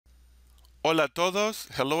Hola a todos,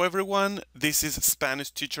 hello everyone, this is Spanish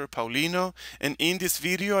teacher Paulino, and in this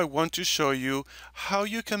video I want to show you how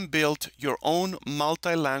you can build your own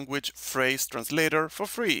multi-language phrase translator for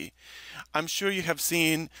free. I'm sure you have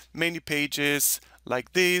seen many pages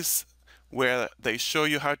like this where they show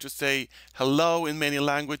you how to say hello in many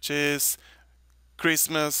languages,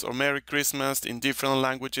 Christmas or Merry Christmas in different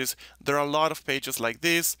languages. There are a lot of pages like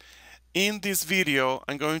this. In this video,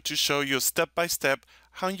 I'm going to show you step by step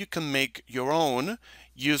how you can make your own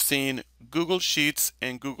using Google Sheets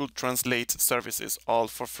and Google Translate services, all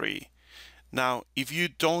for free. Now, if you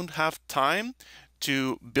don't have time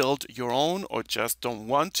to build your own or just don't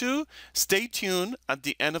want to, stay tuned. At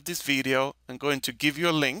the end of this video, I'm going to give you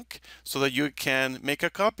a link so that you can make a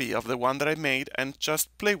copy of the one that I made and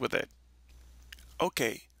just play with it.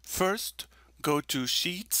 Okay, first go to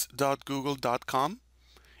sheets.google.com.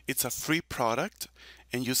 It's a free product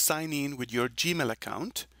and you sign in with your Gmail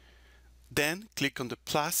account. Then click on the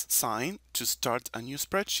plus sign to start a new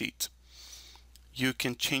spreadsheet. You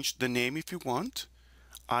can change the name if you want.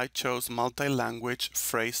 I chose multi-language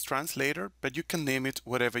phrase translator, but you can name it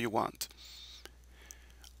whatever you want.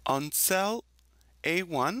 On cell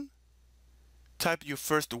A1, type your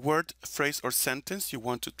first word, phrase, or sentence you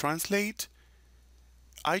want to translate.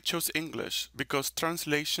 I chose English because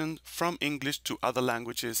translation from English to other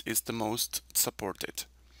languages is the most supported.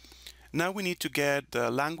 Now we need to get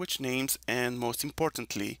the language names and, most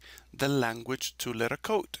importantly, the language two-letter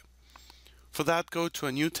code. For that, go to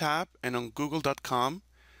a new tab and on google.com,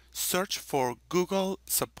 search for Google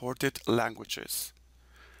supported languages.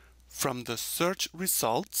 From the search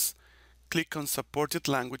results, click on supported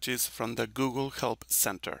languages from the Google Help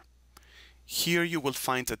Center. Here you will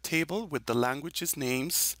find a table with the languages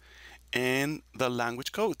names and the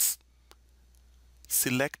language codes.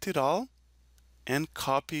 Select it all and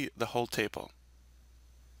copy the whole table.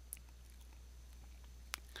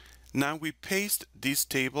 Now we paste this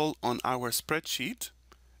table on our spreadsheet.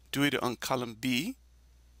 Do it on column B.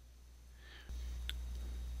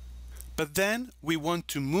 But then we want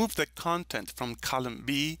to move the content from column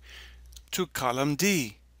B to column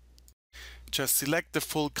D. Just select the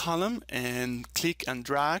full column and click and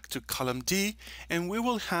drag to column D, and we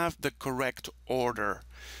will have the correct order.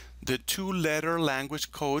 The two-letter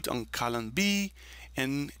language code on column B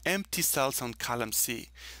and empty cells on column C.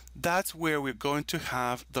 That's where we're going to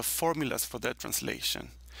have the formulas for the translation.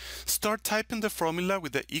 Start typing the formula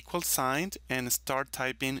with the equal sign and start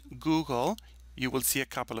typing Google. You will see a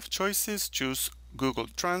couple of choices. Choose Google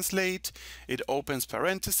Translate. It opens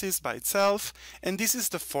parentheses by itself, and this is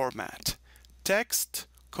the format. Text,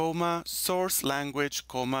 comma, source language,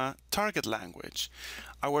 comma, target language.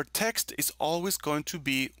 Our text is always going to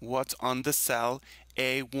be what's on the cell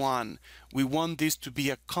A1. We want this to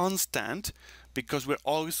be a constant because we're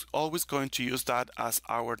always going to use that as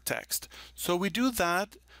our text. So we do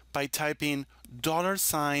that by typing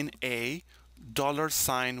 $A,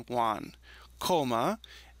 $1, comma,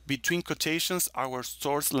 between quotations our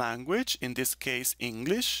source language, in this case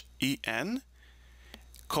English, EN,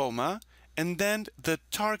 comma, and then the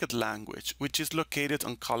target language, which is located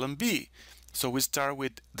on column B. So we start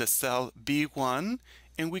with the cell B1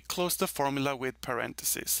 and we close the formula with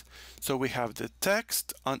parentheses. So we have the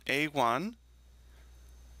text on A1,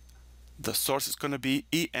 the source is going to be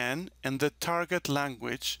EN, and the target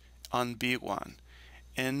language on B1.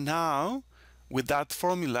 And now with that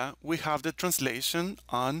formula we have the translation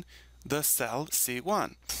on the cell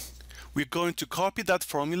C1. We're going to copy that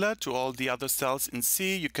formula to all the other cells in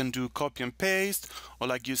C. You can do copy and paste, or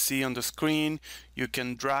like you see on the screen, you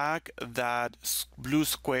can drag that blue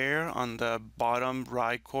square on the bottom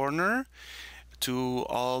right corner to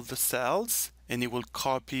all the cells, and it will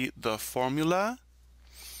copy the formula.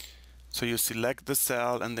 So you select the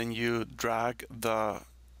cell and then you drag the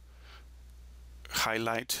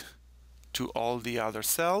highlight to all the other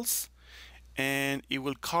cells, and it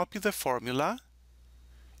will copy the formula.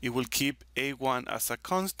 It will keep A1 as a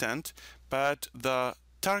constant, but the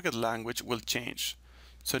target language will change.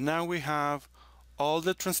 So now we have all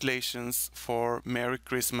the translations for Merry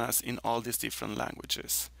Christmas in all these different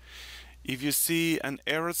languages. If you see an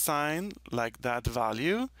error sign like that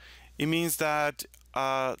value, it means that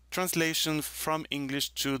translation from English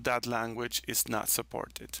to that language is not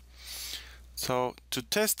supported. So to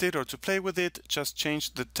test it or to play with it, just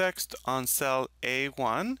change the text on cell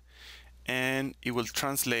A1 and it will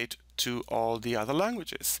translate to all the other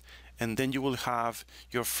languages. And then you will have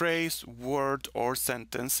your phrase, word, or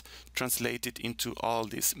sentence translated into all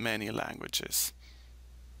these many languages.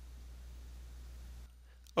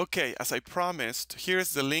 Okay, as I promised,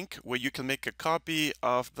 here's the link where you can make a copy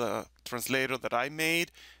of the translator that I made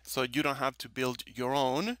so you don't have to build your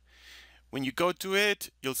own. When you go to it,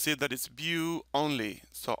 you'll see that it's view only.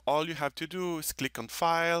 So all you have to do is click on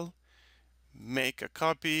File, make a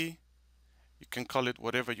copy. You can call it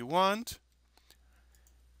whatever you want.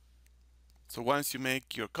 So once you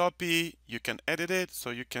make your copy, you can edit it,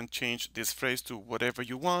 so you can change this phrase to whatever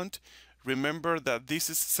you want. Remember that this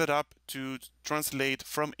is set up to translate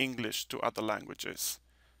from English to other languages.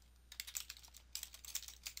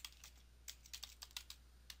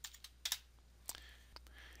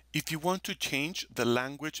 If you want to change the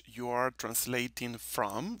language you are translating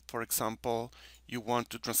from, for example, you want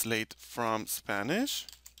to translate from Spanish,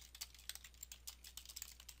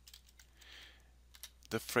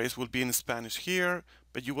 the phrase will be in Spanish here,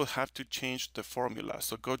 but you will have to change the formula.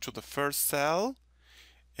 So go to the first cell,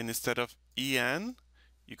 and instead of EN,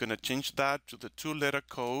 you're going to change that to the two-letter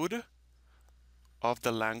code of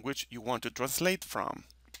the language you want to translate from.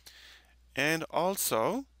 And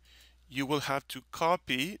also, you will have to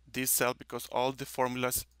copy this cell because all the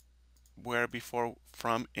formulas were before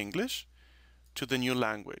from English to the new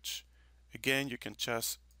language. Again, you can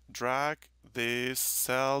just drag this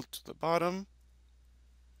cell to the bottom.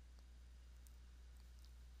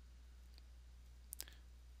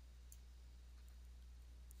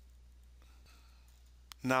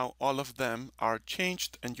 Now all of them are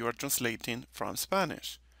changed and you are translating from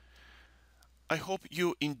Spanish. I hope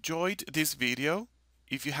you enjoyed this video.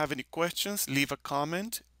 If you have any questions, leave a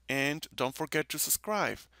comment and don't forget to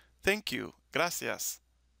subscribe. Thank you. Gracias.